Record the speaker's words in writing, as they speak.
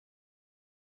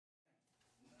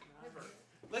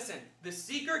Listen, the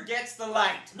Seeker gets the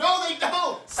light. No, they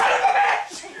don't! Son of a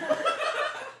bitch!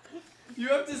 You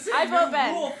have to say I vote your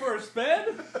Ben. rule first, Ben.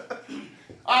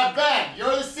 Ben,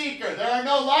 you're the Seeker. There are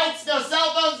no lights, no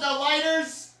cell phones, no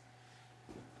lighters.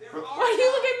 Why do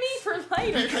you look at me for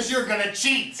lighters? Because you're gonna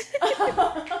cheat.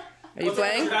 Are you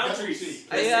playing? Boundaries.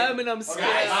 I am, and I'm scared.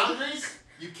 Okay, boundaries.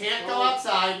 You can't go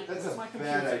outside. That's a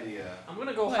bad idea. I'm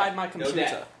gonna go hide my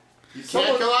computer. You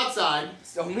can't go outside.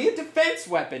 It's only a defense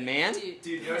weapon, man.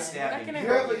 Dude, you're stabbing.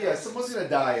 Someone's gonna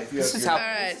die if you This have is your... how.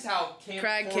 Alright. This is how Camp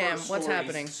Crag Horror Cam, what's stories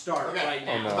happening? Start Okay. right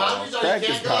now. Oh, no. Boundaries are Crag you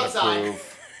does can't go not outside.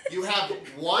 approve. You have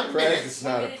 1 Crag minute. does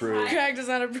not approve. Krag does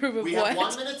not approve of We what? have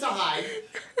 1 minute to hide.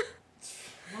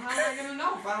 Well, how am I gonna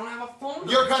know if I don't have a phone?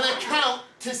 You're gonna count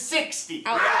to 60.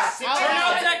 Out. Turn Out.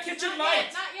 out that kitchen light.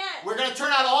 Not yet. We're gonna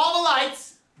turn out all the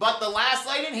lights, but the last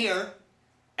light in here,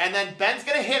 and then Ben's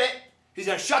gonna hit it. He's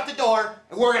gonna shut the door,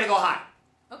 and we're gonna go hide.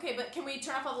 Okay, but can we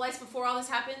turn off all the lights before all this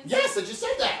happens? Yes, I just said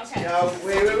that. Okay. Now,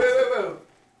 wait.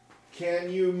 Can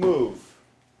you move?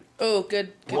 Oh,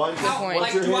 good Once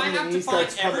point. you're do I hidden have and to he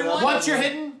starts find coming up. everyone? Once you're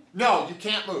hidden, no, you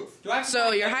can't move. Do I have to So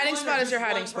find your hiding everyone spot or is your just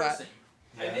hiding one spot. person?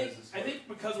 I think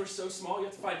because we're so small, you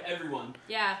have to find everyone.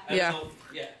 Yeah. Yeah.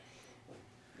 Yeah.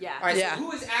 Yeah. All right, Yeah. so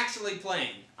who is actually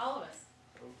playing? All of us.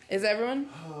 Is everyone?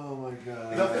 Oh my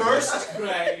god. The first,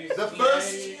 Crag.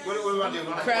 what do we want to do?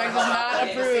 Crag does not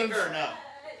approve. Or no?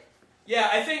 Yeah,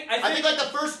 I think I think like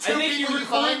the first two I think people you you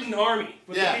recruit find. an army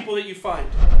with Yeah. the people that you find.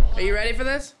 Are you ready for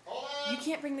this? You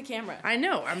can't bring the camera. I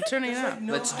know, I'm turning it on.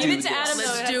 Let's Give do it to Adam. this.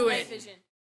 though, Let's it has do night it. vision.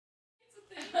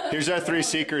 Here's our 3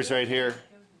 seekers right here.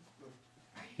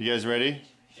 You guys ready?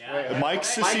 Yeah.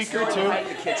 Mike's a seeker too.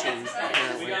 The kitchen.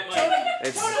 We got like,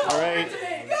 It's All right.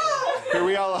 Here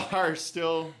we all are,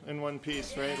 still in one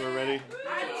piece, right? We're ready.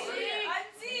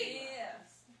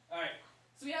 all right.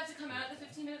 So we have to come out at the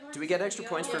 15-minute mark? Do we get extra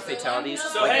points for fatalities?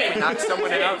 So, hey. knock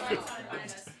someone out.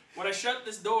 When I shut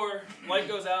this door, light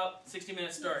goes out.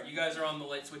 60-minute start. You guys are on the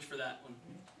light switch for that one.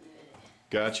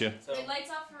 Gotcha. So Wait, lights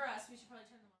off for